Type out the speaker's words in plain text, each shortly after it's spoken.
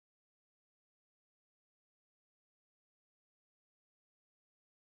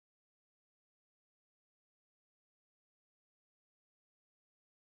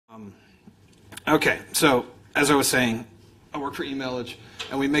Okay, so as I was saying, I work for Emailage,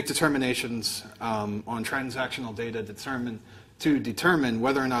 and we make determinations on transactional data to determine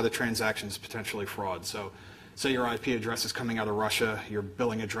whether or not a transaction is potentially fraud. So say your IP address is coming out of Russia, your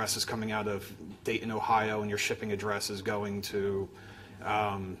billing address is coming out of Dayton, Ohio, and your shipping address is going to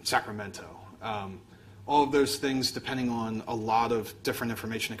Sacramento. All of those things, depending on a lot of different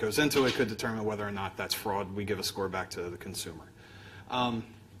information that goes into it, could determine whether or not that's fraud. We give a score back to the consumer.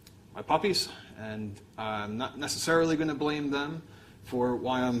 My puppies, and I'm not necessarily going to blame them for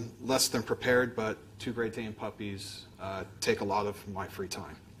why I'm less than prepared, but two Great Dane puppies take a lot of my free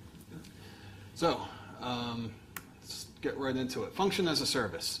time. So let's get right into it. Function as a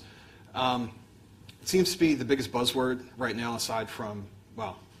service. It seems to be the biggest buzzword right now, aside from,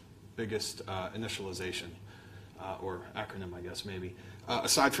 well, biggest initialization, or acronym, I guess, maybe,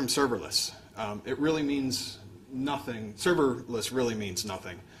 aside from serverless. It really means nothing. Serverless really means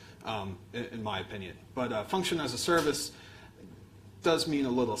nothing, in my opinion. But function as a service does mean a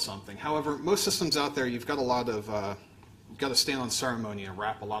little something. However, most systems out there, you've got a lot of, you've got to stand on ceremony and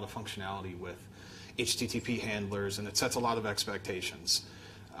wrap a lot of functionality with HTTP handlers, and it sets a lot of expectations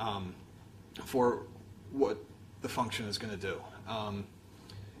for what the function is going to do.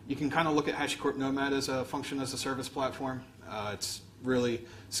 You can kind of look at HashiCorp Nomad as a function as a service platform. It's really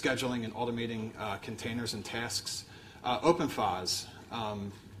scheduling and automating containers and tasks. FaaS,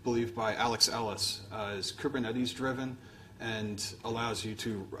 believed by Alex Ellis, is Kubernetes driven and allows you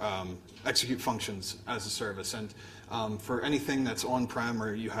to execute functions as a service. And for anything that's on-prem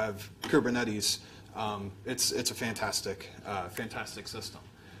or you have Kubernetes, it's a fantastic system.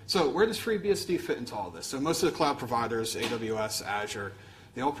 So where does FreeBSD fit into all this? So most of the cloud providers, AWS, Azure,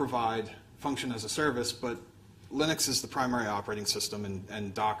 they all provide function as a service, but Linux is the primary operating system,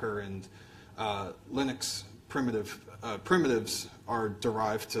 and Docker and Linux primitives are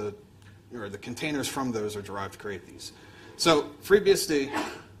derived to, or the containers from those are derived to create these. So FreeBSD,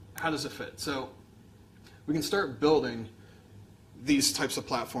 how does it fit? So we can start building these types of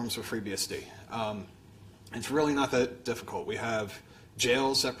platforms with FreeBSD. It's really not that difficult. We have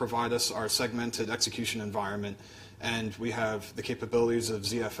jails that provide us our segmented execution environment, and we have the capabilities of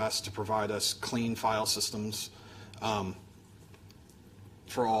ZFS to provide us clean file systems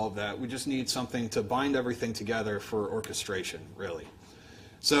for all of that. We just need something to bind everything together for orchestration, really.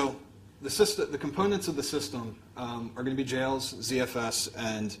 So the components of the system are going to be jails, ZFS,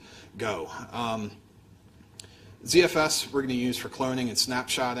 and Go. ZFS we're going to use for cloning and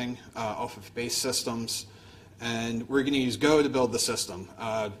snapshotting off of base systems, and we're going to use Go to build the system.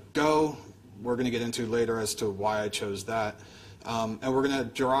 Go we're going to get into later as to why I chose that. And we're going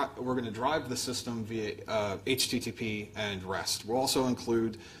to drive the system via HTTP and REST. We'll also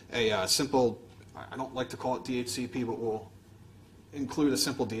include a simple, I don't like to call it DHCP, but we'll include a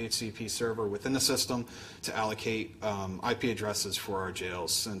simple DHCP server within the system to allocate IP addresses for our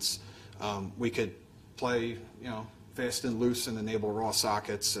jails, since we could play, fast and loose and enable raw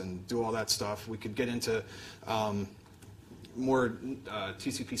sockets and do all that stuff. We could get into more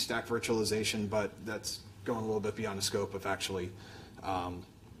TCP stack virtualization, but that's going a little bit beyond the scope of actually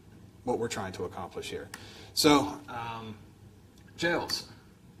what we're trying to accomplish here. So jails.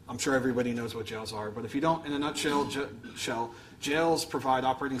 I'm sure everybody knows what jails are, but if you don't, in a nutshell, jails provide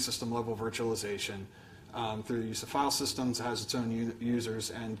operating system level virtualization through the use of file systems. It has its own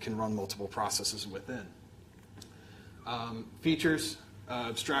users and can run multiple processes within. Features,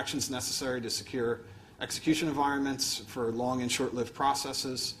 abstractions necessary to secure execution environments for long and short-lived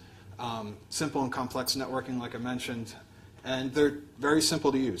processes, simple and complex networking, like I mentioned, and they're very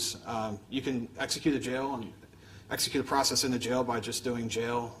simple to use. You can execute a jail and execute a process in a jail by just doing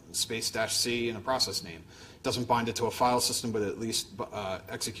jail --c and a process name. It doesn't bind it to a file system, but at least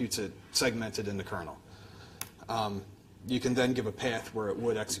executes it segmented in the kernel. You can then give a path where it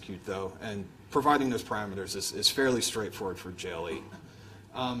would execute, though, and providing those parameters is fairly straightforward for jail 8.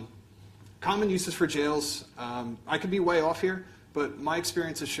 Common uses for jails, I could be way off here, but my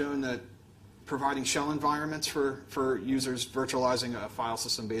experience has shown that providing shell environments for users, virtualizing a file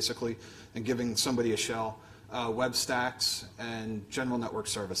system basically, and giving somebody a shell, web stacks, and general network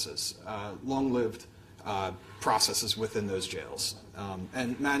services, long-lived processes within those jails,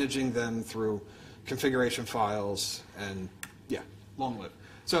 and managing them through configuration files, and yeah, long-lived.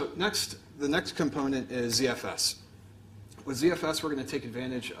 So the next component is ZFS. With ZFS, we're going to take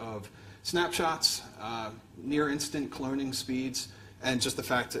advantage of snapshots, near instant cloning speeds, and just the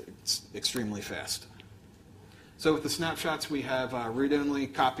fact that it's extremely fast. So with the snapshots, we have a read-only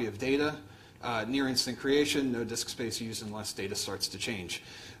copy of data, near instant creation, no disk space used unless data starts to change.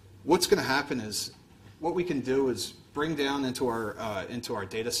 What's going to happen is, what we can do is bring down into our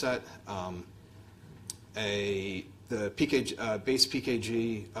data set the PKG, base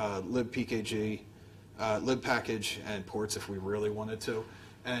PKG, lib PKG, lib package, and ports if we really wanted to.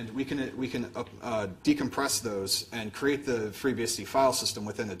 And we can decompress those and create the FreeBSD file system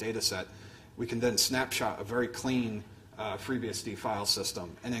within a data set. We can then snapshot a very clean FreeBSD file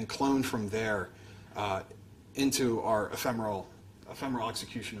system and then clone from there into our ephemeral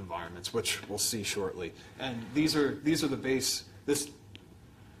execution environments, which we'll see shortly. And these are the base.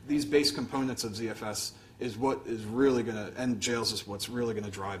 These base components of ZFS is what is really going to, and Jails is what's really going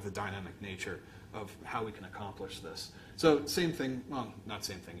to drive the dynamic nature of how we can accomplish this. So same thing, well, not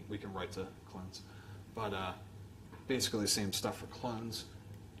same thing, we can write to clones, but basically the same stuff for clones.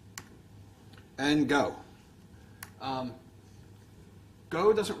 And Go.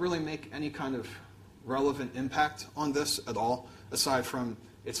 Go doesn't really make any kind of relevant impact on this at all, aside from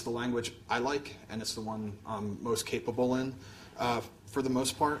it's the language I like, and it's the one I'm most capable in for the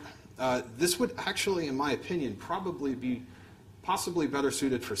most part. This would actually, in my opinion, probably be possibly better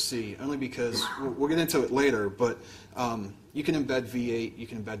suited for C, only because we'll get into it later, but you can embed V8, you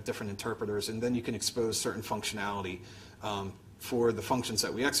can embed different interpreters, and then you can expose certain functionality for the functions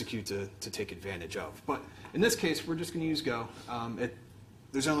that we execute to take advantage of. But in this case, we're just going to use Go.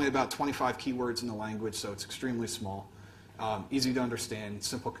 There's only about 25 keywords in the language, so it's extremely small, easy to understand,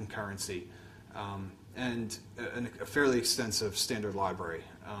 simple concurrency, and a fairly extensive standard library.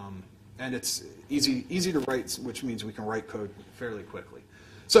 And it's easy to write, which means we can write code fairly quickly.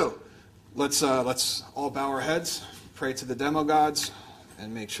 So let's all bow our heads, pray to the demo gods,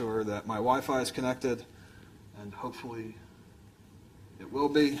 and make sure that my Wi-Fi is connected, and hopefully it will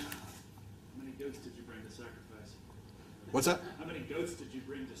be. How many goats did you bring to sacrifice? What's that? How many goats did you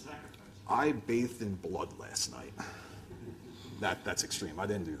bring to sacrifice? I bathed in blood last night. That's extreme. I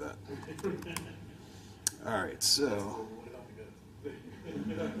didn't do that. All right, so.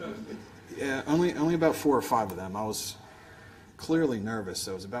 Yeah, only about 4 or 5 of them. I was clearly nervous,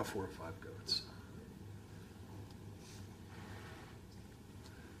 so it was about 4 or 5 goats.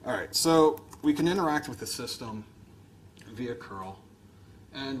 All right, so we can interact with the system via curl.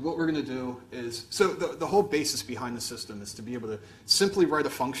 And what we're going to do is, so the whole basis behind the system is to be able to simply write a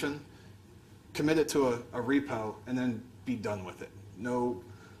function, commit it to a repo, and then be done with it. No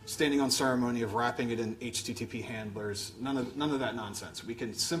standing on ceremony of wrapping it in HTTP handlers, none of that nonsense. We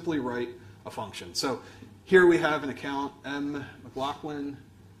can simply write a function. So here we have an account, M. McLaughlin,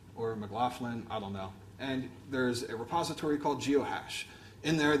 or McLaughlin, I don't know. And there's a repository called geohash.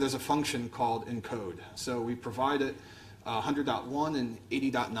 In there, there's a function called encode. So we provide it 100.1 and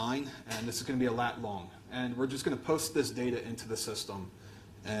 80.9, and this is going to be a lat long. And we're just going to post this data into the system.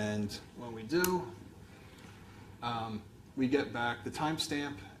 And when we do, we get back the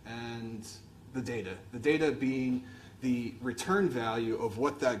timestamp and the data being the return value of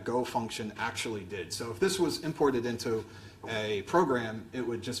what that Go function actually did. So if this was imported into a program, it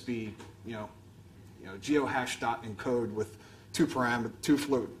would just be geohash.encode with two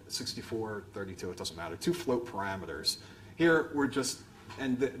float, 64, 32, it doesn't matter, 2 float parameters. Here we're just,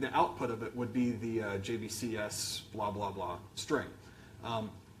 and the output of it would be the JBCS blah blah blah string.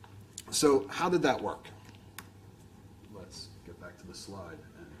 So how did that work? Let's get back to the slide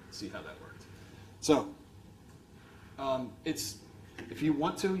and see how that worked. So if you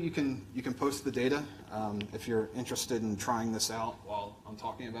want to, you can post the data. If you're interested in trying this out while I'm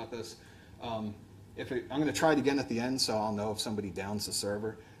talking about this, I'm going to try it again at the end, so I'll know if somebody downs the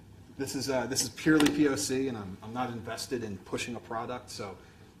server. This is purely POC, and I'm not invested in pushing a product, so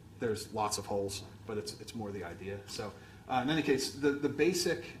there's lots of holes, but it's more the idea. So in any case, the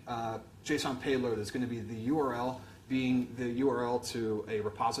basic JSON payload is going to be the URL being the URL to a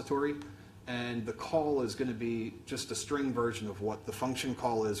repository, and the call is going to be just a string version of what the function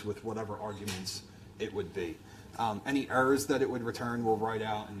call is with whatever arguments it would be. Any errors that it would return will write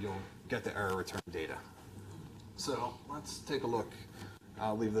out, and you'll get the error return data. So let's take a look.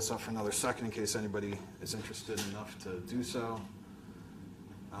 I'll leave this up for another second in case anybody is interested enough to do so.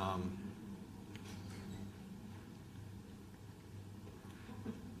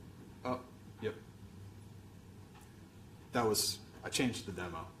 Oh, yep. I changed the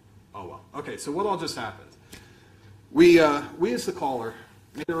demo. Oh well. Okay, so what all just happened? We as the caller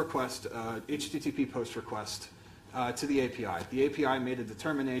made a request, HTTP post request to the API. The API made a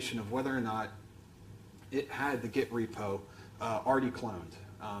determination of whether or not it had the Git repo already cloned.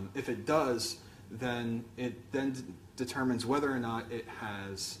 If it does, then it determines whether or not it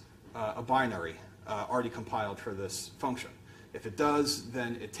has a binary already compiled for this function. If it does,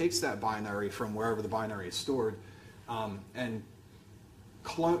 then it takes that binary from wherever the binary is stored and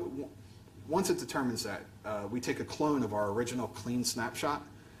once it determines that, we take a clone of our original clean snapshot,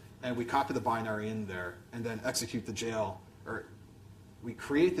 and we copy the binary in there, and then execute the jail, or we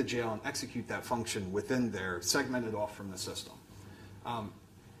create the jail and execute that function within there, segmented off from the system.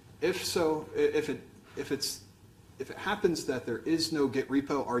 If it happens that there is no Git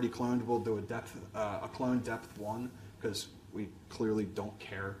repo already cloned, we'll do a clone depth 1, because we clearly don't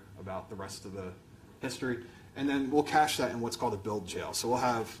care about the rest of the history. And then we'll cache that in what's called a build jail. So we'll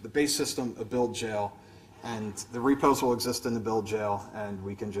have the base system, a build jail, and the repos will exist in the build jail, and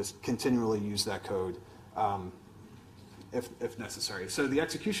we can just continually use that code if necessary. So the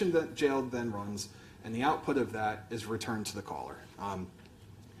execution jail then runs, and the output of that is returned to the caller.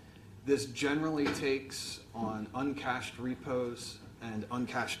 This generally takes, on uncached repos and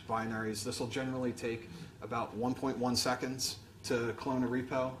uncached binaries, this will generally take about 1.1 seconds to clone a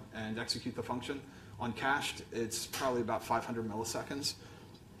repo and execute the function. On cached, it's probably about 500 milliseconds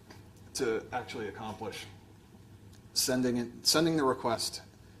to actually accomplish sending the request,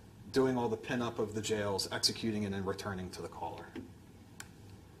 doing all the pinup of the jails, executing it, and returning to the caller.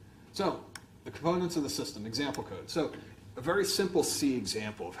 So the components of the system, example code. So a very simple C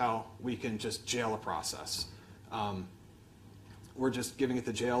example of how we can just jail a process. We're just giving it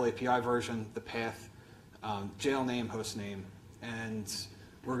the jail API version, the path, jail name, host name, and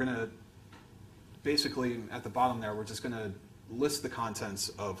we're going to basically, at the bottom there, we're just going to list the contents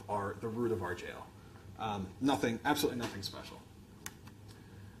of the root of our jail. Absolutely nothing special.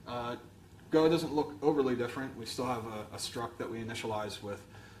 Go doesn't look overly different. We still have a struct that we initialize with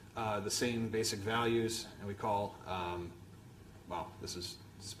the same basic values, and we call, well, this is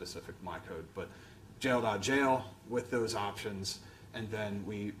specific my code, but jail.jail with those options, and then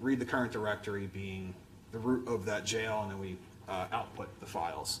we read the current directory being the root of that jail, and then we output the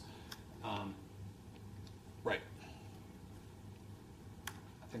files. Right.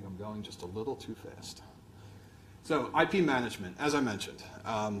 I think I'm going just a little too fast. So IP management, as I mentioned,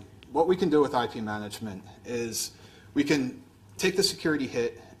 what we can do with IP management is we can take the security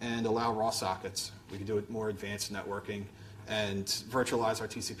hit and allow raw sockets. We can do it more advanced networking and virtualize our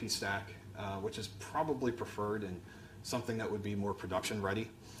TCP stack, which is probably preferred and something that would be more production ready.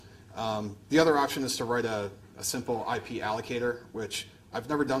 The other option is to write a simple IP allocator, which I've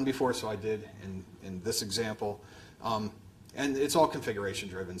never done before, so I did in this example. And it's all configuration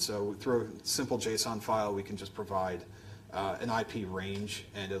driven, so through a simple JSON file, we can just provide an IP range,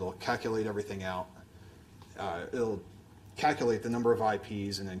 and it'll calculate everything out. It'll calculate the number of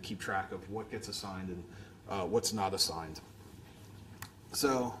IPs and then keep track of what gets assigned and what's not assigned.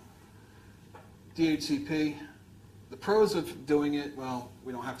 So DHCP, the pros of doing it, well,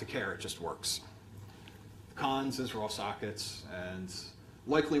 we don't have to care, it just works. The cons is raw sockets and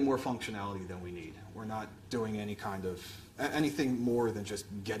likely more functionality than we need. We're not doing anything more than just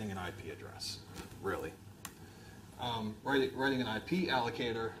getting an IP address, really. Writing an IP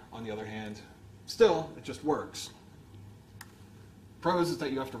allocator, on the other hand, still, it just works. Pros is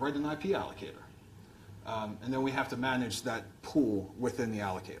that you have to write an IP allocator. And then we have to manage that pool within the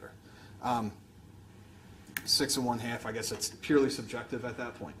allocator. 6 1/2, I guess it's purely subjective at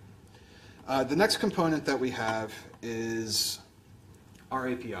that point. The next component that we have is our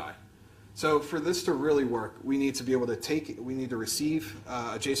API. So for this to really work, we need to be able to we need to receive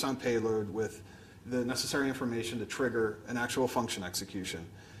a JSON payload with the necessary information to trigger an actual function execution.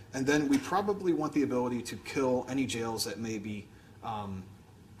 And then we probably want the ability to kill any jails that may be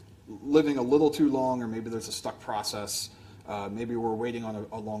living a little too long, or maybe there's a stuck process. Maybe we're waiting on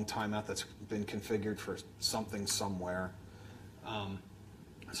a long timeout that's been configured for something somewhere.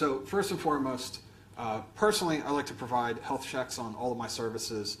 So first and foremost, personally, I like to provide health checks on all of my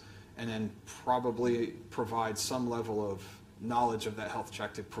services, and then probably provide some level of knowledge of that health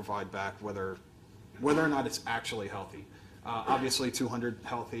check to provide back whether or not it's actually healthy. Obviously 200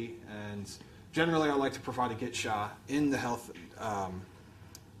 healthy, and generally I like to provide a git SHA in the health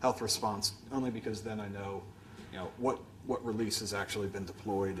response, only because then I know, what release has actually been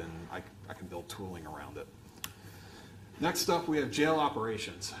deployed, and I can build tooling around it. Next up, we have jail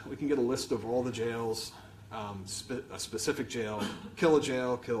operations. We can get a list of all the jails, a specific jail, kill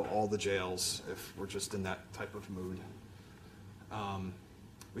all the jails if we're just in that type of mood.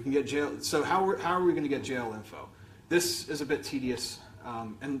 We can get jail. So how are we going to get jail info? This is a bit tedious,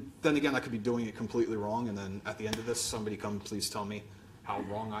 and then again, I could be doing it completely wrong, and then at the end of this, somebody come please tell me how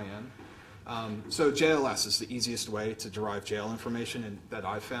wrong I am. So JLS is the easiest way to derive jail information that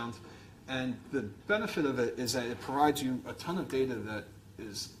I've found. And the benefit of it is that it provides you a ton of data that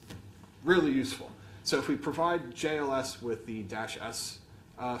is really useful. So if we provide JLS with the -s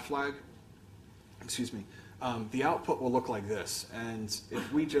flag, excuse me, the output will look like this. And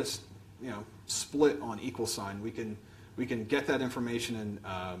if we just split on equal sign, we can get that information and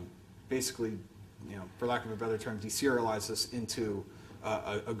basically, for lack of a better term, deserialize this into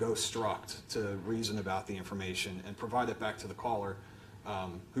a Go struct to reason about the information and provide it back to the caller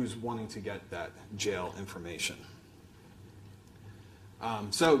who's wanting to get that jail information.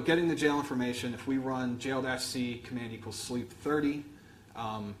 So getting the jail information, if we run jail-c command equals sleep 30,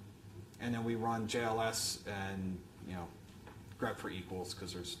 and then we run JLS and grep for equals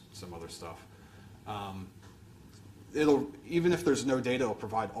because there's some other stuff. Even if there's no data, it'll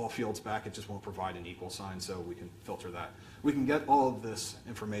provide all fields back. It just won't provide an equal sign, so we can filter that. We can get all of this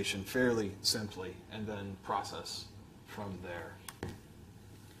information fairly simply and then process from there.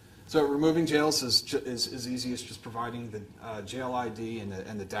 So removing jails is easy as just providing the jail ID and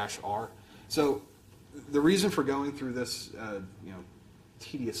the -R. So the reason for going through this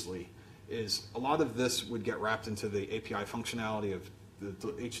tediously is a lot of this would get wrapped into the API functionality of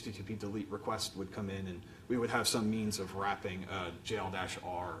the HTTP delete request would come in, and we would have some means of wrapping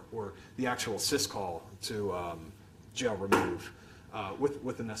jail-R or the actual syscall to jail remove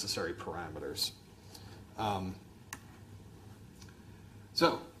with the necessary parameters.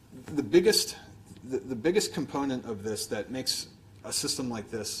 So the biggest component of this that makes a system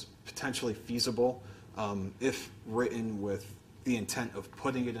like this potentially feasible, if written with the intent of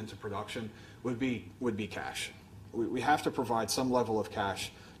putting it into production, would be cache. We have to provide some level of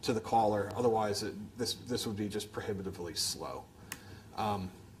cache to the caller, otherwise this would be just prohibitively slow.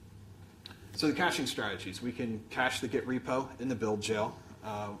 So the caching strategies: we can cache the Git repo in the build jail.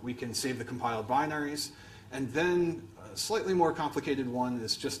 We can save the compiled binaries, and then a slightly more complicated one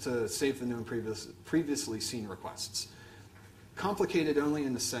is just to save the new and previously seen requests. Complicated only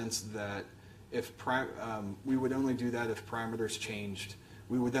in the sense that if we would only do that if parameters changed.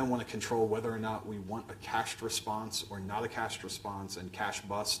 We would then want to control whether or not we want a cached response or not a cached response, and cache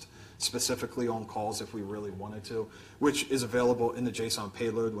bust specifically on calls if we really wanted to, which is available in the JSON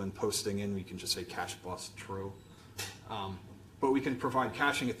payload. When posting in, we can just say cache bust true. But we can provide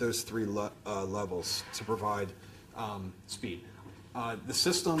caching at those three levels to provide speed.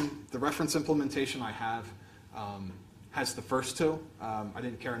 The reference implementation I have has the first two. I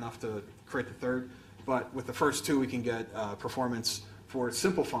didn't care enough to create the third, but with the first two we can get performance for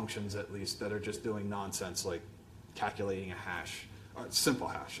simple functions at least that are just doing nonsense like calculating a hash, or simple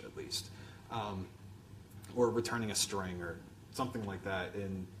hash at least, or returning a string or something like that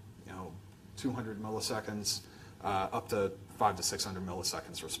in 200 milliseconds up to 500 to 600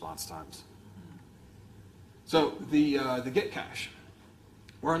 milliseconds response times. So the Git cache,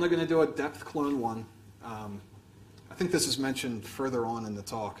 we're only going to do a depth clone 1. I think this is mentioned further on in the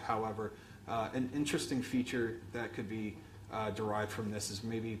talk. However, an interesting feature that could be derived from this is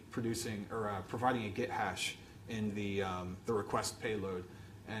maybe producing or providing a Git hash in the request payload.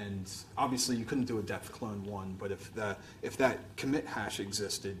 And obviously you couldn't do a depth clone 1, but if that commit hash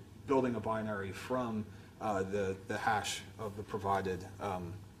existed, building a binary from the hash of the provided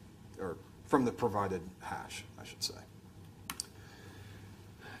or from the provided hash, I should say.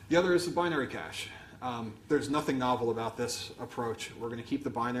 The other is the binary cache. There's nothing novel about this approach. We're going to keep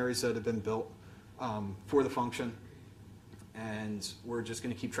the binaries that have been built for the function, and we're just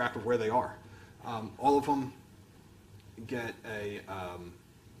going to keep track of where they are. All of them get a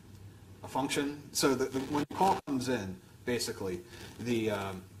function. So when the call comes in, basically,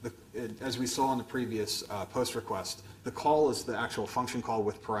 as we saw in the previous post request, the call is the actual function call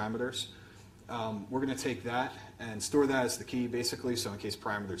with parameters. We're going to take that and store that as the key, basically, so in case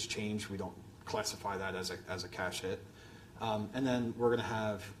parameters change, we don't classify that as a cache hit. And then we're going to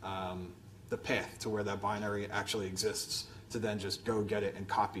have the path to where that binary actually exists to then just go get it and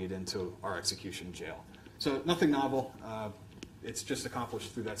copy it into our execution jail. So nothing novel. It's just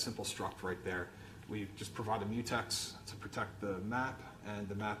accomplished through that simple struct right there. We just provide a mutex to protect the map, and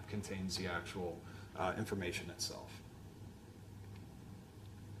the map contains the actual information itself.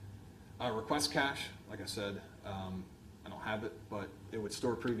 Request cache, like I said, I don't have it, but it would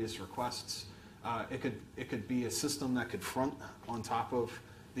store previous requests. It could be a system that could front on top of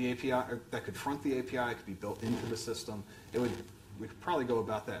the API, or that could front the API. It could be built into the system. We could probably go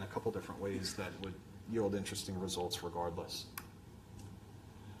about that in a couple different ways that would yield interesting results regardless.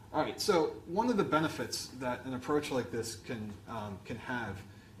 All right, so one of the benefits that an approach like this can have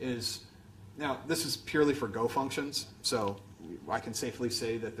is, now this is purely for Go functions, so I can safely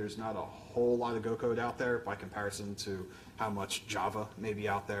say that there's not a whole lot of Go code out there by comparison to how much Java may be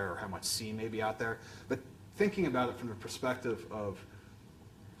out there or how much C may be out there. But thinking about it from the perspective of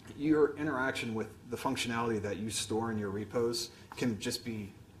your interaction with the functionality that you store in your repos can just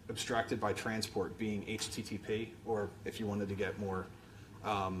be abstracted by transport being HTTP, or if you wanted to get more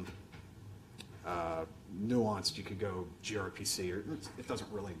nuanced, you could go gRPC, or it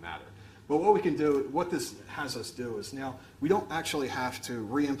doesn't really matter. But what we can do, what this has us do is now we don't actually have to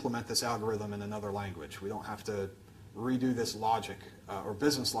re-implement this algorithm in another language. We don't have to redo this logic or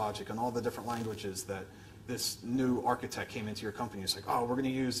business logic in all the different languages that this new architect came into your company. It's like, oh, we're going to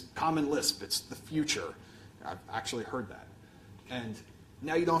use Common Lisp. It's the future. I've actually heard that. And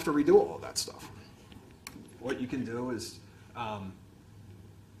now you don't have to redo all of that stuff. What you can do is,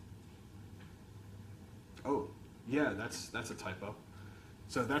 oh, yeah, that's a typo.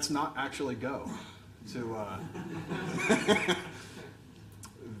 So that's not actually Go. So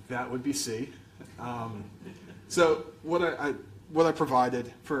that would be C. So what I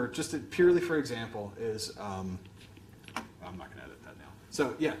provided for purely for example is I'm not going to edit that now.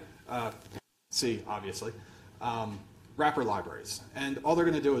 So yeah, C obviously. Wrapper libraries, and all they're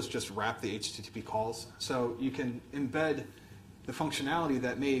going to do is just wrap the HTTP calls. So you can embed the functionality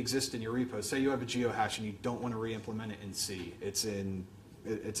that may exist in your repo. Say you have a geohash and you don't want to re-implement it in C. It's in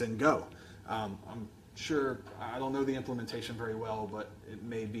Go. I'm sure, I don't know the implementation very well, but it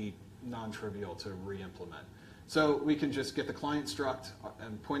may be non-trivial to re-implement. So we can just get the client struct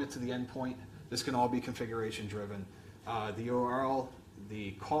and point it to the endpoint. This can all be configuration driven. The URL,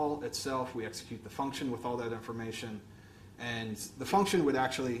 the call itself, we execute the function with all that information. And the function would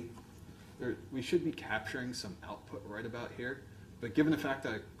actually, we should be capturing some output right about here. But given the fact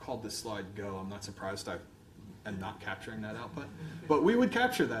that I called this slide Go, I'm not surprised I am not capturing that output. But we would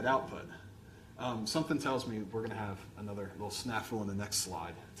capture that output. Something tells me we're going to have another little snafu in the next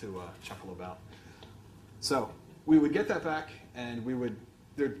slide to chuckle about. So we would get that back, and we would,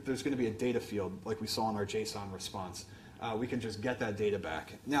 there's going to be a data field like we saw in our JSON response. We can just get that data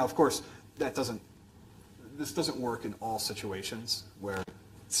back. Now, of course, this doesn't work in all situations where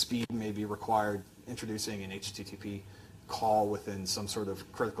speed may be required. Introducing an HTTP call within some sort of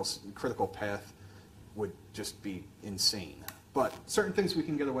critical path would just be insane. But certain things we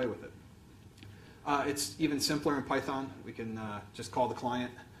can get away with it. It's even simpler in Python. We can just call the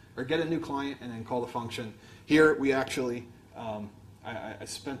client, or get a new client and then call the function. Here we actually, I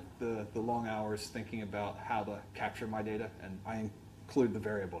spent the long hours thinking about how to capture my data, and I include the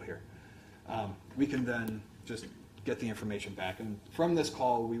variable here. We can then just get the information back. And from this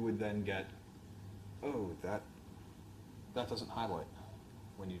call, we would then get, oh, that doesn't highlight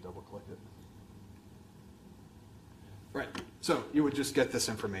when you double click it. Right, so you would just get this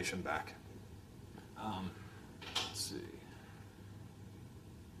information back. Let's see.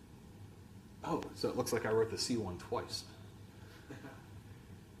 Oh, so it looks like I wrote the C one twice.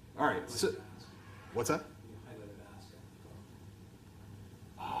 All right, so, what's that?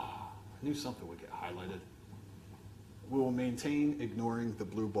 I knew something would get highlighted. We will maintain ignoring the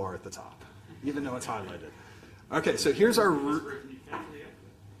blue bar at the top, even though it's highlighted. Okay, so here's our.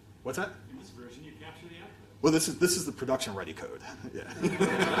 What's that? In this version, you capture the output. Well, this is the production ready code. Yeah.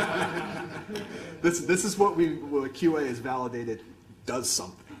 this is what QA is validated does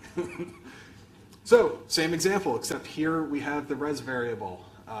something. So same example, except here we have the res variable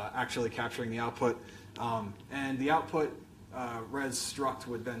actually capturing the output, and the output res struct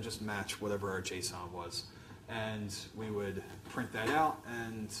would then just match whatever our JSON was, and we would print that out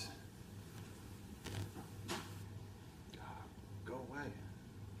and go away.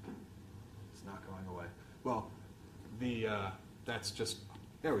 It's not going away. Well, that's just,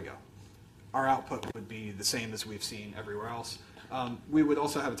 there we go. Our output would be the same as we've seen everywhere else. We would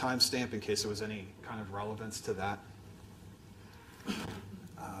also have a timestamp in case there was any kind of relevance to that.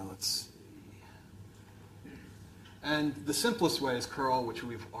 Let's see. And the simplest way is curl, which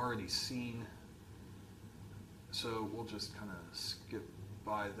we've already seen. So we'll just kind of skip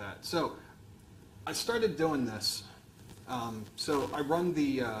by that. So I started doing this. So I run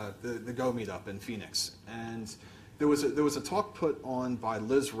the Go meetup in Phoenix, and there was a talk put on by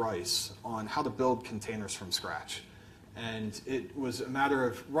Liz Rice on how to build containers from scratch. And it was a matter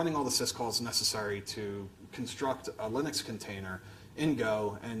of running all the syscalls necessary to construct a Linux container in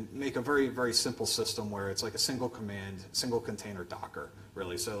Go and make a very, very simple system where it's like a single command, single container Docker,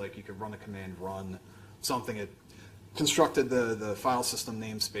 really. So like you could run a command, run something. It constructed the file system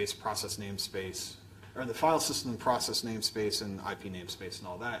namespace, process namespace, or the file system process namespace and IP namespace and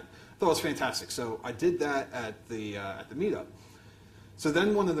all that. I thought it was fantastic. So I did that at the meetup. So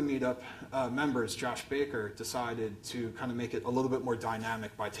then one of the meetup members, Josh Baker, decided to kind of make it a little bit more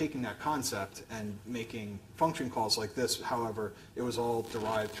dynamic by taking that concept and making function calls like this. However, it was all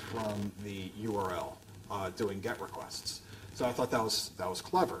derived from the URL, doing GET requests. So I thought that was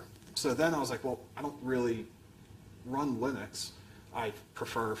clever. So then I was like, well, I don't really run Linux. I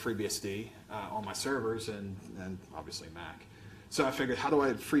prefer FreeBSD on my servers and obviously Mac. So I figured, how do I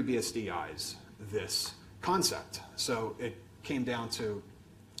have FreeBSD eyes? this concept. So it came down to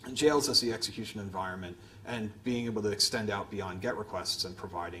jails as the execution environment and being able to extend out beyond GET requests and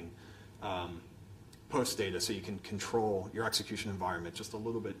providing post data so you can control your execution environment just a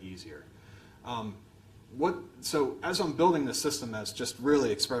little bit easier. So as I'm building this system as just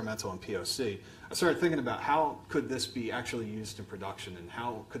really experimental and POC, I started thinking about how could this be actually used in production, and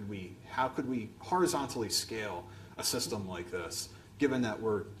how could we horizontally scale a system like this, given that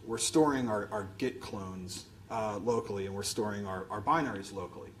we're storing our Git clones locally and we're storing our binaries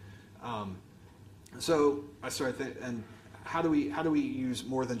locally. So I started thinking, and how do we use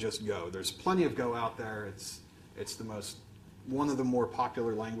more than just Go? There's plenty of Go out there. It's one of the more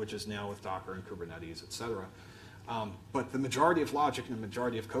popular languages now with Docker and Kubernetes, et cetera. But the majority of logic and the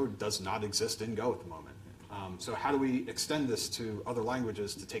majority of code does not exist in Go at the moment. So how do we extend this to other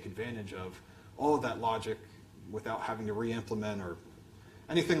languages to take advantage of all of that logic without having to re-implement or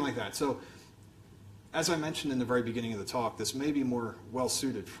anything like that? So as I mentioned in the very beginning of the talk, this may be more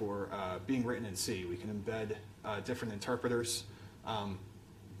well-suited for being written in C. We can embed different interpreters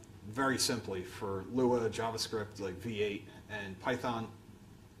very simply for Lua, JavaScript, like V8, and Python.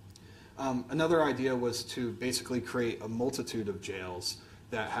 Another idea was to basically create a multitude of jails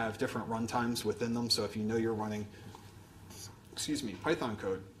that have different runtimes within them. So if you know you're running, Python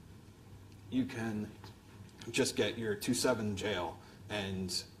code, you can just get your 2.7 jail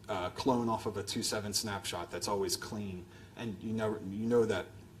and clone off of a 2.7 snapshot that's always clean, and you know that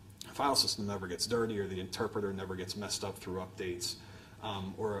file system never gets dirty, or the interpreter never gets messed up through updates,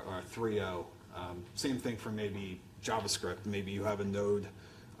 or 3.0. Same thing for maybe JavaScript. Maybe you have a node.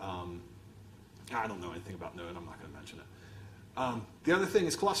 I don't know anything about node. I'm not going to mention it. The other thing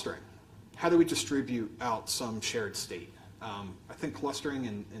is clustering. How do we distribute out some shared state? I think clustering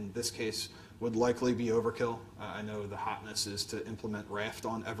in this case would likely be overkill. I know the hotness is to implement Raft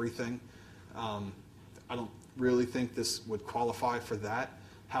on everything. I don't really think this would qualify for that.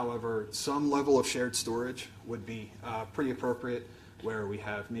 However, some level of shared storage would be pretty appropriate, where we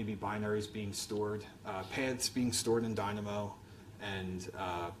have maybe binaries being stored, paths being stored in Dynamo, and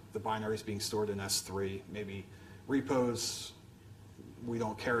the binaries being stored in S3. Maybe repos we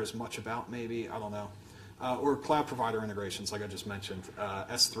don't care as much about, maybe, I don't know. Or cloud provider integrations, like I just mentioned,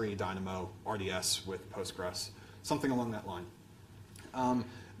 S3, Dynamo, RDS with Postgres, something along that line.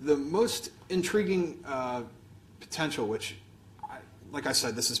 The most intriguing potential, which, like I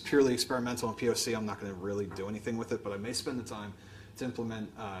said, this is purely experimental and POC. I'm not going to really do anything with it, but I may spend the time to implement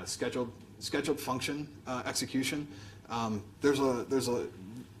scheduled function execution.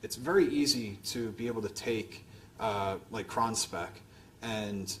 It's very easy to be able to take like cron spec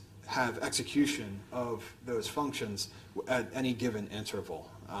and have execution of those functions at any given interval.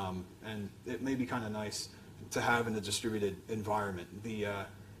 And it may be kind of nice to have in a distributed environment. The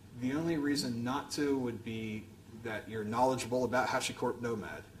only reason not to would be that you're knowledgeable about HashiCorp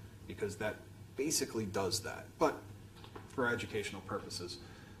Nomad, because that basically does that, but for educational purposes.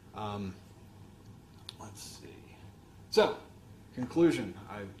 Let's see. So, conclusion.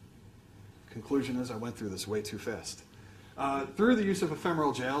 Conclusion is I went through this way too fast. Through the use of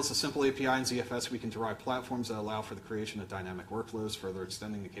ephemeral jails, a simple API and ZFS, we can derive platforms that allow for the creation of dynamic workflows, further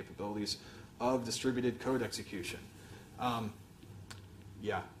extending the capabilities of distributed code execution.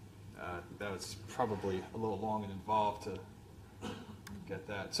 That was probably a little long and involved to get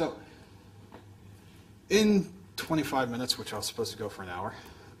that. So, in 25 minutes, which I was supposed to go for an hour,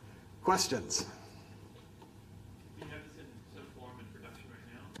 questions? Do you have this in some form in production right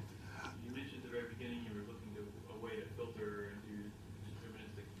now? You mentioned at the very beginning you were looking to a way to filter and do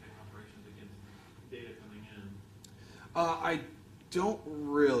deterministic type operations against data coming in. I don't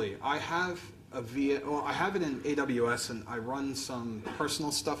really. I have I have it in AWS, and I run some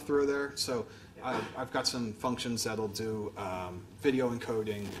personal stuff through there. So I've got some functions that'll do video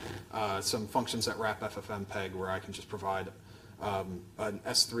encoding, some functions that wrap FFmpeg, where I can just provide an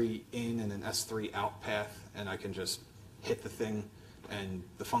S3 in and an S3 out path, and I can just hit the thing, and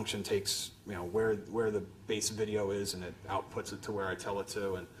the function takes where the base video is, and it outputs it to where I tell it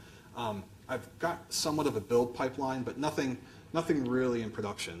to. And I've got somewhat of a build pipeline, but nothing really in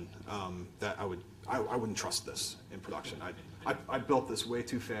production that I wouldn't trust this in production. I built this way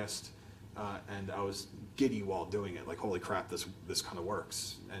too fast, and I was giddy while doing it. Like, holy crap, this kind of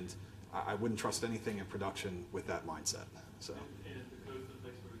works. And I wouldn't trust anything in production with that mindset. So. And is the code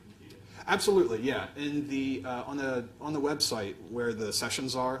someplace where we can see it? Absolutely, yeah. In the on the website where the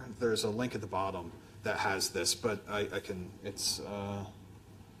sessions are, there's a link at the bottom that has this. But I can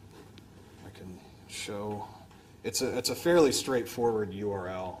show. It's a fairly straightforward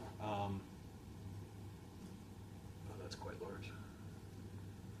URL. Oh, that's quite large.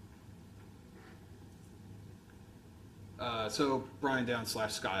 So Brian down /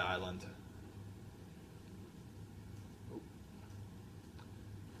 Sky Island.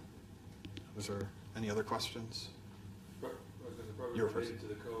 Was there any other questions? Probably related to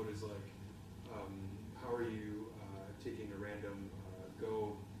the code is like, how are you taking a random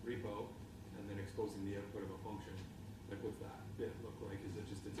Go repo and then exposing the output of a function? Like, what's that bit look like? Is it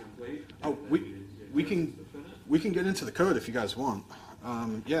just a template? Oh, we can get into the code if you guys want.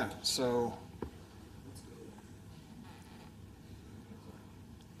 Yeah, so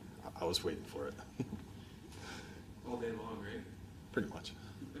I was waiting for it. All day long, right? Pretty much.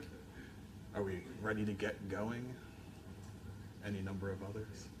 Are we ready to get going? Any number of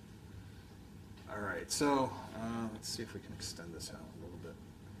others? All right, so let's see if we can extend this out a little bit.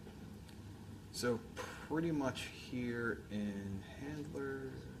 So pretty much here in handlers,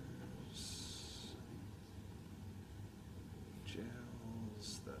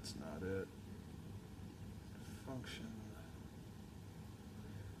 jails, that's not it. Function.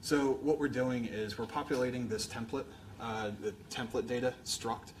 So what we're doing is we're populating this template, the template data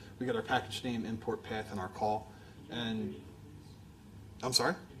struct. We got our package name, import path, and our call. And I'm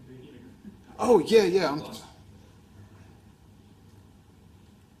sorry? Oh, yeah.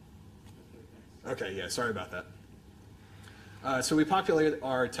 Okay, yeah, sorry about that. So we populated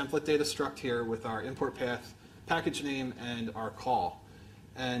our template data struct here with our import path, package name, and our call.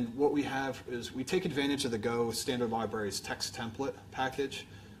 And what we have is we take advantage of the Go standard library's text template package,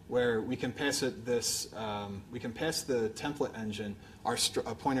 where we can pass it this, we can pass the template engine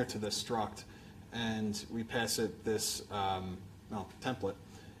a pointer to this struct, and we pass it this template,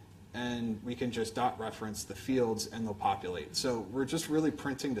 and we can just dot reference the fields and they'll populate. So we're just really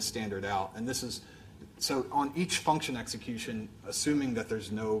printing the standard out, and this is, so on each function execution, assuming that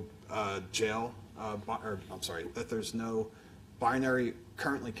there's no that there's no binary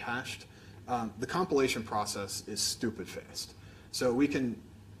currently cached, the compilation process is stupid fast. So we can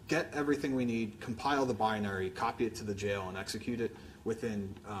get everything we need, compile the binary, copy it to the jail, and execute it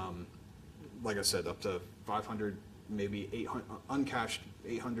within, like I said, up to 500, maybe 800, uncached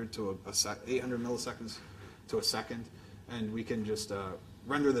 800 to 800 milliseconds to a second, and we can just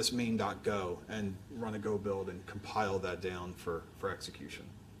render this main.go and run a Go build and compile that down for execution.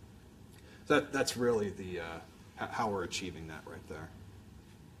 So that's really the how we're achieving that right there.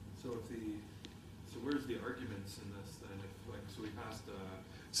 So where's the arguments in this then? If like, so we passed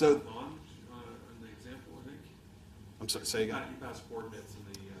so on the example, I think. I'm sorry, say again. You passed coordinates in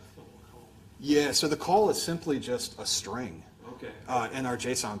the call. Yeah, so the call is simply just a string. Okay. In our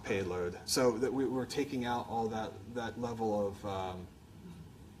JSON payload, so that we're taking out all that level of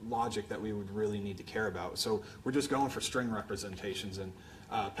logic that we would really need to care about. So we're just going for string representations, and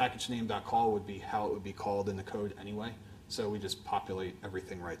package name.call would be how it would be called in the code anyway. So we just populate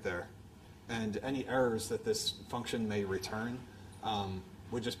everything right there. And any errors that this function may return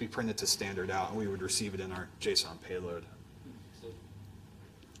would just be printed to standard out, and we would receive it in our JSON payload. So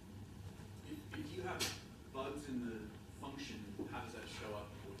if you have bugs in the function, how does that show up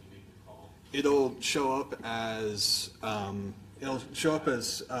when you make the call? It'll show up as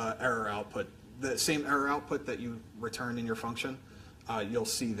error output. The same error output that you return in your function, you'll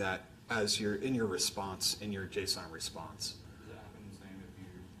see that as in your response, in your JSON response. Does that happen the same if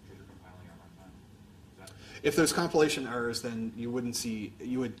you're compiling at runtime? If there's compilation errors, then you wouldn't see.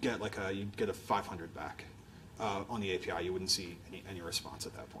 You would get you'd get a 500 back on the API. You wouldn't see any response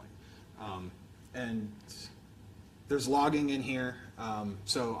at that point. And there's logging in here,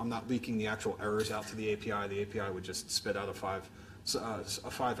 so I'm not leaking the actual errors out to the API. The API would just spit out a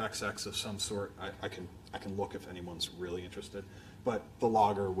 5xx of some sort. I can look if anyone's really interested, but the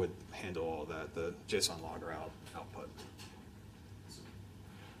logger would handle all that. The JSON logger output.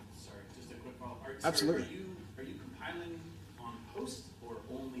 Sorry, just a quick follow-up. Absolutely. Are you compiling on post or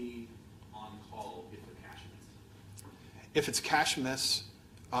only on call if the cache miss? If it's cache miss,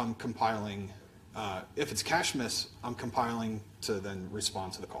 I'm compiling. If it's cache miss, I'm compiling to then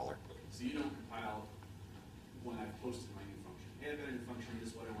respond to the caller. So you don't compile when I've posted my new function. Hey, I've got a new function. This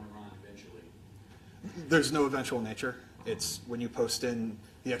is what I want to run eventually. There's no eventual nature. It's when you post in,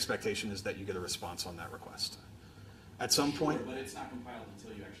 the expectation is that you get a response on that request. At some point. But it's not compiled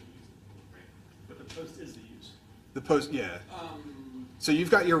until you actually use it, right? But the post is the use. The post, yeah. So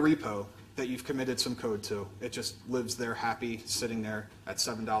you've got your repo that you've committed some code to. It just lives there happy, sitting there at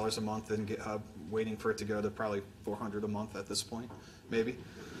 $7 a month in GitHub, waiting for it to go to probably $400 a month at this point, maybe.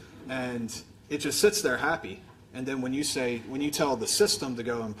 And it just sits there happy. And then when you tell the system to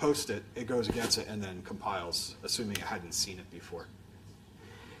go and post it, it goes against it and then compiles, assuming it hadn't seen it before.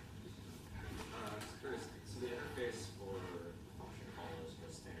 So the interface for function call is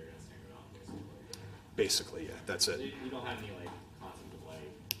just standard and standard out, basically. basically, yeah, that's So it. you don't have any like concept of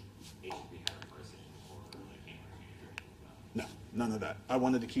like HTTP header parsing or like canary or anything like that? No, none of that. I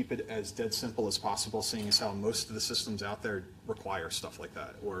wanted to keep it as dead simple as possible, seeing as how most of the systems out there require stuff like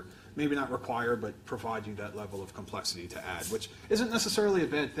that, or maybe not require, but provide you that level of complexity to add, which isn't necessarily a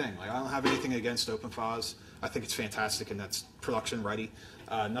bad thing. Like, I don't have anything against OpenFaaS. I think it's fantastic and that's production ready.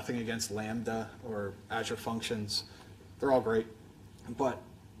 Nothing against Lambda or Azure Functions. They're all great, but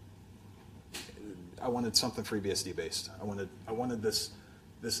I wanted something FreeBSD based. I wanted this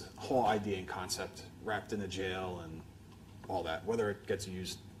whole idea and concept wrapped in a jail and all that, whether it gets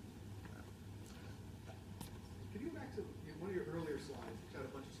used. Can you go back to one of your earlier slides, which had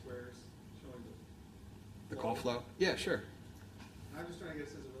a bunch of squares showing The call flow? Yeah, sure. I'm just trying to get a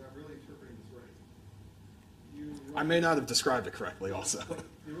sense of whether I'm really interpreting this right. You I may not have described it correctly also.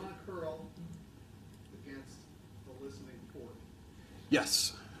 You run a curl against the listening port.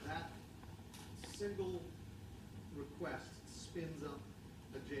 Yes. That single request spins up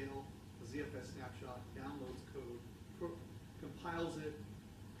a jail, a ZFS snapshot, downloads code, compiles it,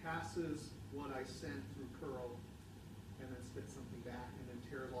 passes what I sent through curl, and then spits something back, and then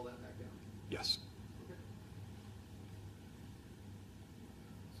tears all that back down. Yes. Okay.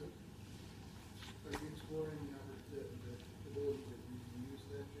 So, are you exploring the ability to reuse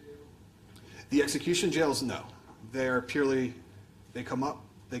that jail? The execution jails, no. They're purely, they come up,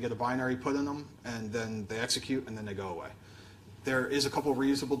 they get a binary put in them, and then they execute, and then they go away. There is a couple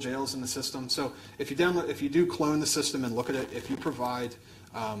reusable jails in the system. So if you do clone the system and look at it, if you provide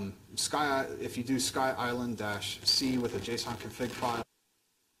if you do Sky Island-C with a JSON config file,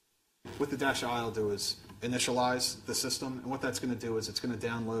 what the -I will do is initialize the system, and what that's going to do is it's going to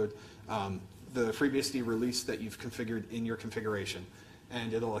download the FreeBSD release that you've configured in your configuration,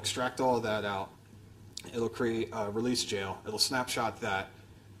 and it'll extract all of that out. It'll create a release jail. It'll snapshot that,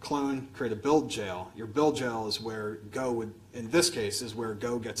 clone, create a build jail. Your build jail is where Go would, in this case, is where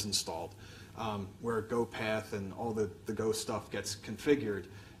Go gets installed, where Go path and all the Go stuff gets configured,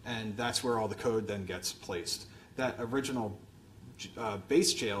 and that's where all the code then gets placed. That original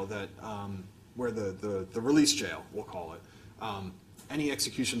base jail, that where the release jail, we'll call it, any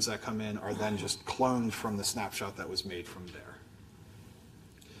executions that come in are then just cloned from the snapshot that was made from there.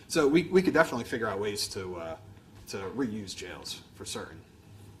 So we could definitely figure out ways to reuse jails for certain.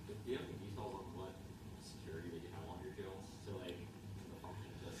 Do you have any details on what security that you have on your jails? So like the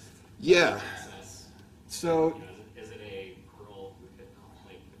function just Yeah. access. So You know, is it a curl?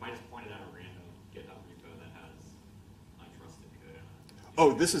 Like if I just pointed out a random GitHub repo that has untrusted code in it.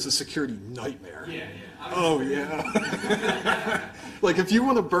 oh, this is a security nightmare. Yeah. Oh yeah. Like if you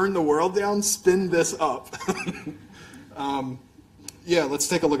want to burn the world down, spin this up. Yeah, let's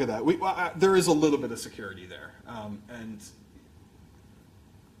take a look at that. There is a little bit of security there, and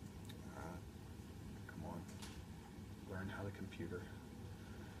come on, learn how to computer.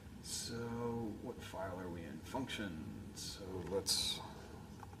 So, what file are we in? Functions. So let's.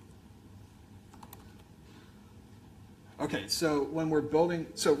 Okay, so when we're building,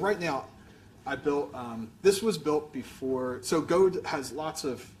 so right now, I built. This was built before. So Go has lots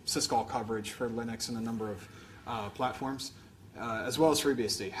of syscall coverage for Linux and a number of platforms. As well as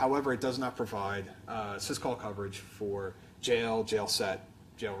FreeBSD. However, it does not provide syscall coverage for jail, jail set,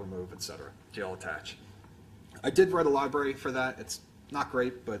 jail remove, etc., jail attach. I did write a library for that. It's not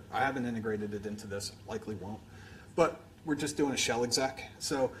great, but I haven't integrated it into this. Likely won't. But we're just doing a shell exec.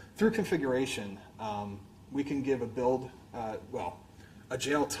 So through configuration, we can give a build, a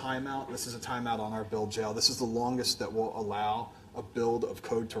jail timeout. This is a timeout on our build jail. This is the longest that will allow a build of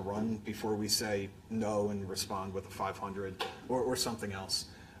code to run before we say no and respond with a 500 or something else.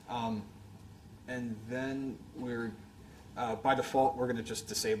 And then we're, by default, we're going to just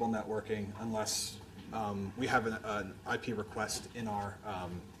disable networking unless we have an IP request in our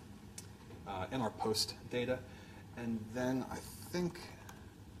post data. And then I think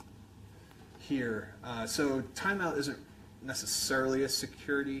here, so timeout isn't necessarily a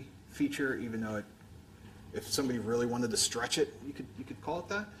security feature, even though if somebody really wanted to stretch it, you could call it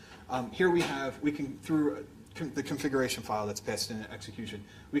that. Here we can, through the configuration file that's passed in execution,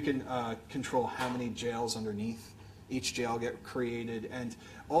 we can control how many jails underneath each jail get created, and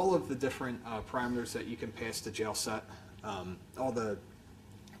all of the different parameters that you can pass to jail set, all the,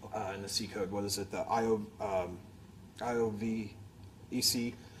 in the C code, what is it, the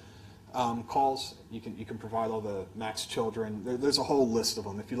IOVEC calls, you can provide all the max children. There's a whole list of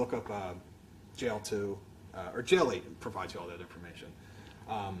them. If you look up jail 2, or jail 8 provides you all that information.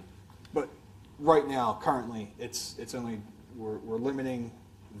 But right now, currently, it's only, we're limiting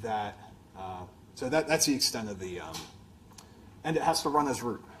that. So that's the extent of the, and it has to run as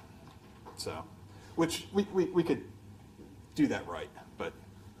root. So which we could do that right, but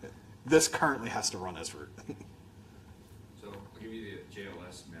this currently has to run as root. So I'll give you the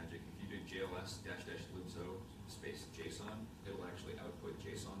JLS magic. If you do JLS --libso space JSON, it'll actually output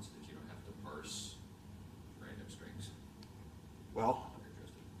JSON so that you don't have to parse random strings. Well,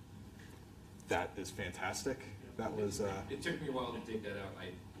 that is fantastic. That was. It took me a while to dig that out. I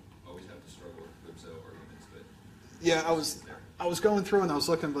always have to struggle with libso arguments, but Yeah, I was going through and I was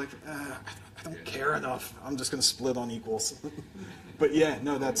looking like, I don't care enough. I'm just going to split on equals. But yeah,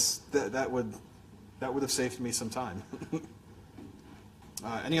 no, that would have saved me some time.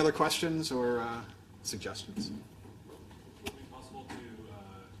 Any other questions or suggestions? Would it be possible to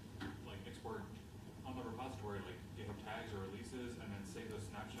like export on the repository like GitHub tags or releases, and then save those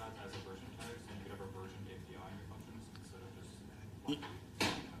snapshots as a version tags, and you could have a version API in your functions instead of just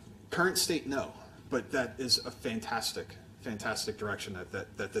Current state, no, but that is a fantastic direction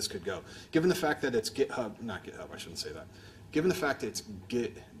that this could go. Given the fact that it's not GitHub, I shouldn't say that. Given the fact that it's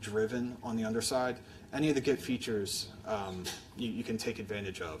Git driven on the underside, any of the Git features you can take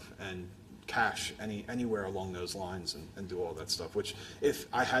advantage of and cache anywhere along those lines and do all that stuff, which if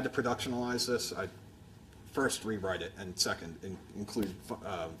I had to productionalize this, I'd first rewrite it and second include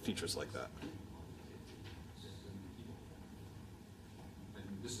features like that. And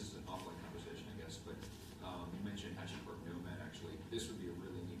this is an offline conversation, I guess, but you mentioned HashiCorp Nomad. Actually, this would be a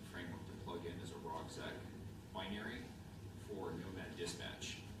really neat framework to plug in as a ROGSEC binary for Nomad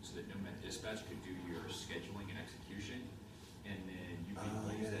Dispatch, so that Nomad Dispatch could do your scheduling and execution, and then you can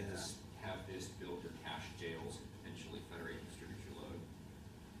use that to have this build your cache jails and potentially federate and distribute your load.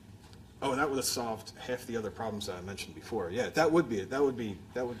 Oh, that would have solved half the other problems that I mentioned before. Yeah, that would be.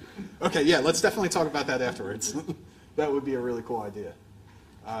 Okay, yeah, let's definitely talk about that afterwards. That would be a really cool idea.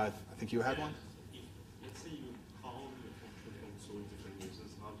 I think you had one? Let's say you call the function from so many different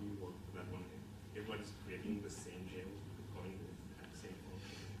users, how do you work with that one? Everybody's creating the same jail, calling the same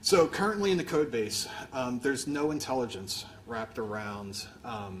function. So currently in the code base, there's no intelligence wrapped around.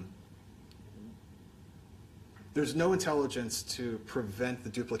 There's no intelligence to prevent the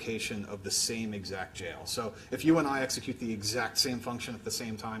duplication of the same exact jail. So if you and I execute the exact same function at the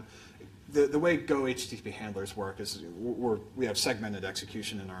same time, the way Go HTTP handlers work is we have segmented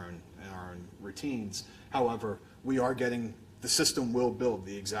execution in our own routines. However, the system will build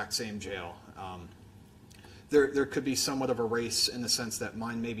the exact same jail. There could be somewhat of a race in the sense that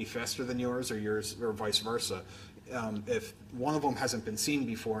mine may be faster than yours or vice versa. If one of them hasn't been seen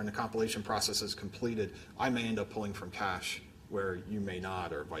before and the compilation process is completed, I may end up pulling from cache where you may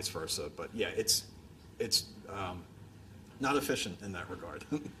not, or vice versa. But yeah, it's not efficient in that regard.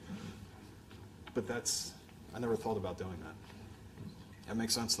 But I never thought about doing that. That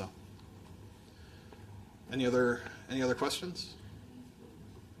makes sense though. Any other questions?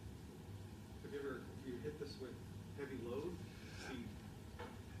 Have you hit this with heavy load? See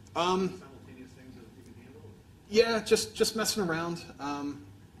simultaneous things that you can handle? Yeah, just messing around.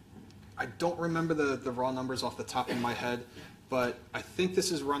 I don't remember the raw numbers off the top of my head, but I think this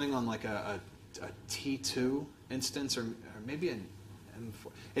is running on like a T2 instance or maybe an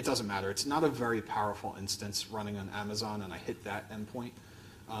M4. It doesn't matter. It's not a very powerful instance running on Amazon, and I hit that endpoint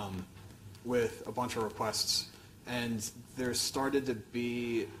with a bunch of requests, and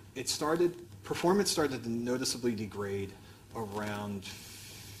performance started to noticeably degrade around,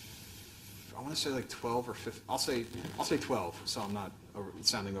 I want to say like 12 or 15, I'll say 12, so I'm not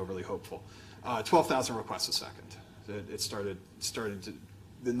sounding overly hopeful. 12,000 requests a second. It started to,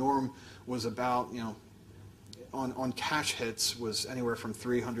 the norm was about, on cache hits was anywhere from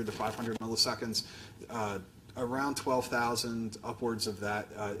 300 to 500 milliseconds. Around 12,000, upwards of that,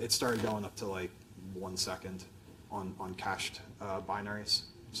 it started going up to like 1 second on cached binaries.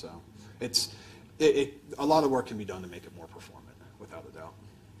 So a lot of work can be done to make it more performant, without a doubt.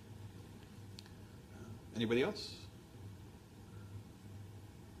 Anybody else?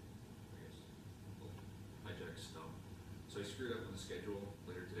 Hijack stump. So I screwed up on the schedule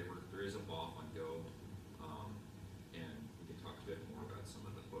later today. There is a BOF on Go, and we can talk a bit more about some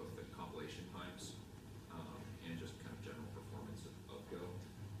of both the compilation times and just kind of general performance of Go.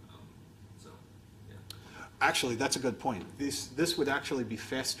 So, yeah. Actually, that's a good point. This would actually be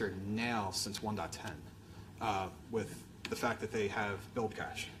faster now since 1.10 with the fact that they have build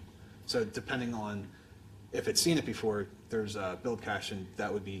cache. So depending on if it's seen it before, there's a build cache, and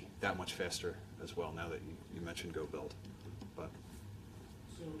that would be that much faster as well now that you mentioned Go build. But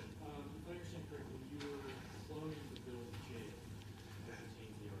So, if I understand correctly, you were cloning the build jail that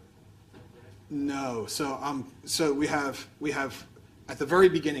contains the artifact, correct? no, so we have at the very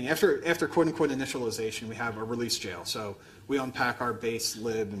beginning, after quote-unquote initialization, we have a release jail. So we unpack our base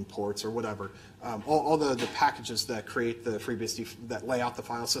lib and ports or whatever, all the packages that create the FreeBSD, that lay out the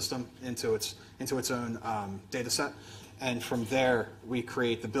file system into its own data set. And from there, we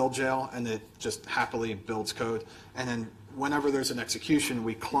create the build jail, and it just happily builds code. And then whenever there's an execution,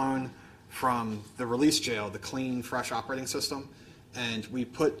 we clone from the release jail the clean, fresh operating system, and we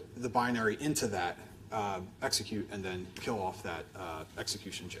put the binary into that execute and then kill off that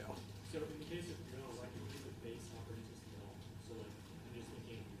execution jail. So in the case of Go, I can use the base operating system at all. So like, I'm just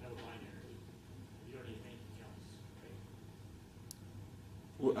thinking, you have a binary, you don't need anything else,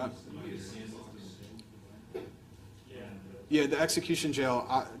 right? Yeah, the execution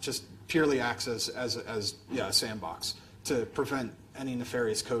jail just purely acts as a sandbox to prevent any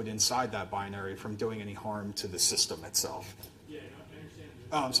nefarious code inside that binary from doing any harm to the system itself. Yeah, no, I understand.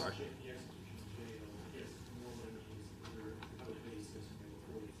 Oh, I'm sorry. The execution jail, I guess normally means you have a base system with a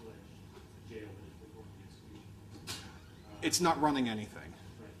fully fledged jail that is performing the execution. It's not running anything.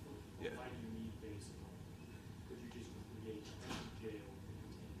 Right. Yeah. Why do you need base at all? Could you just create a jail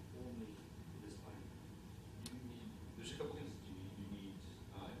that contains only this binary? There's a couple things that you need. You need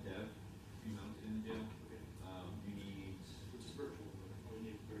dev to be mounted in the jail. Okay. You need, Which is virtual, right? Oh,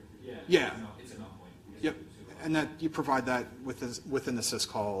 you need virtual. Yeah. It's a mount point. Yep. And that you provide that within the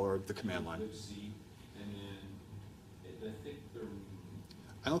syscall or the command line. libc, and then I think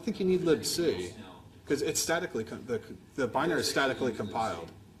I don't think you need libc because it's statically the binary is statically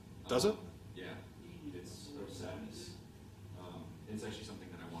compiled. Does it? Yeah, it's sadness. It's actually something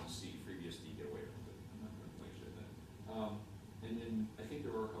that I want to see FreeBSD get away from, but I'm not going to play shit that. And then I think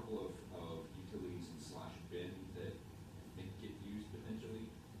there are a couple of utilities in /bin that I think get used potentially,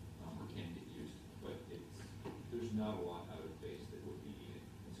 or can get used, but there's not a lot out of base that would be needed,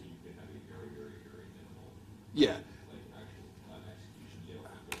 and so you can have a very, very, very minimal, Yeah. like actual execution jail.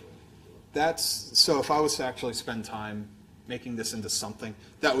 So if I was to actually spend time making this into something,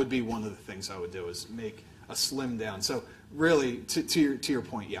 that would be one of the things I would do is make a slim down. So really, to your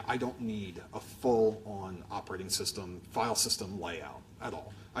point, yeah, I don't need a full-on operating system, file system layout at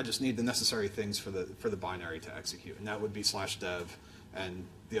all. I just need the necessary things for the binary to execute, and that would be /dev and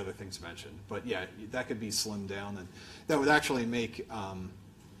the other things mentioned. But yeah, that could be slimmed down, and that would actually make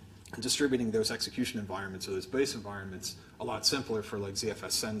distributing those execution environments or those base environments a lot simpler for like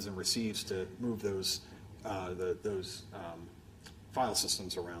ZFS sends and receives to move those file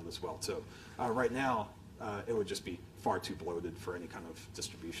systems around as well too. Right now, it would just be far too bloated for any kind of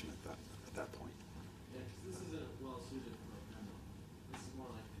distribution at that point. Yeah, because this isn't well suited for a demo. This is more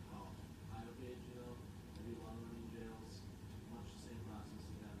like idle page jail, maybe long running jails, much the same process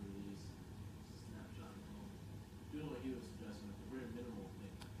you have release, snapshot at home. Doing what he was suggesting, like a very minimal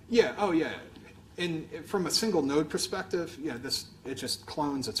thing. Yeah, oh yeah. And from a single node perspective, yeah, it just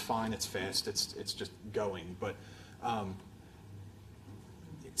clones, it's fine, it's fast, it's just going. But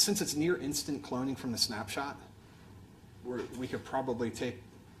since it's near instant cloning from the snapshot, we could probably take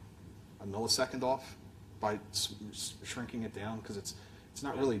a millisecond off by shrinking it down because it's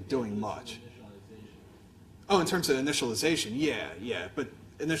not really doing much. Oh, in terms of initialization, yeah, but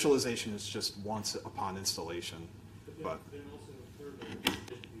initialization is just once upon installation. But then also further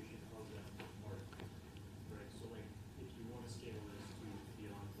distribution of that part, right? So like, if you want to scale this to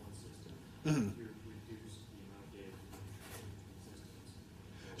beyond one system, you reduce the amount of data from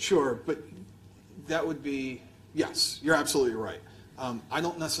systems. Sure, but that would be, yes, you're absolutely right. I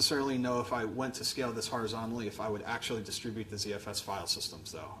don't necessarily know if I went to scale this horizontally if I would actually distribute the ZFS file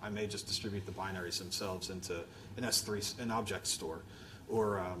systems, though. I may just distribute the binaries themselves into an S3, an object store,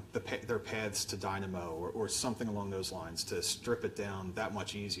 or their paths to Dynamo, or something along those lines to strip it down that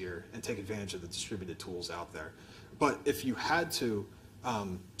much easier and take advantage of the distributed tools out there. But if you had to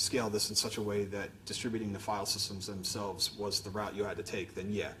scale this in such a way that distributing the file systems themselves was the route you had to take,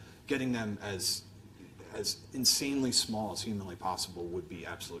 then yeah, getting them as insanely small as humanly possible would be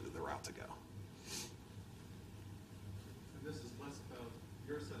absolutely the route to go. And this is less about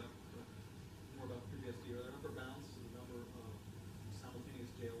your setup, but more about FreeBSD. Are there upper bounds to the number of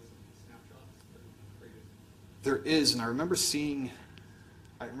simultaneous jails and snapshots that are created? There is, and I remember seeing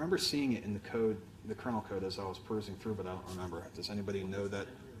it in the code, the kernel code, as I was perusing through, but I don't remember. Does anybody know that?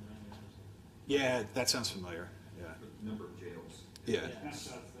 Yeah, that sounds familiar. Yeah. The number of jails. Yeah.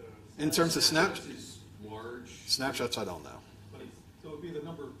 Snapshots, In terms of Snapshots is large. snapshots, I don't know. But so it would be the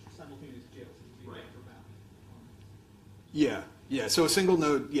number of simultaneous jails. It would be Right. the upper bound. Yeah. So a single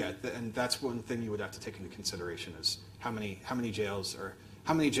node, yeah, and that's one thing you would have to take into consideration is how many jails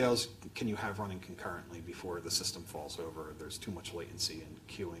can you have running concurrently before the system falls over? There's too much latency and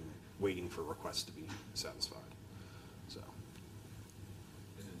queuing, waiting for requests to be satisfied. So.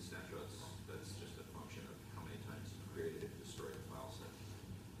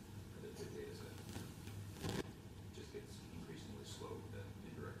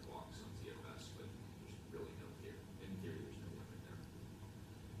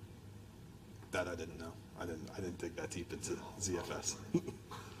 that I didn't know. I didn't dig that deep into ZFS.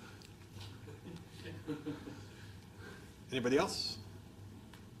 Anybody else?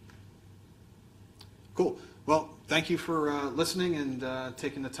 Cool. Well, thank you for listening and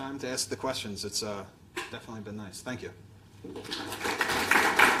taking the time to ask the questions. It's definitely been nice. Thank you.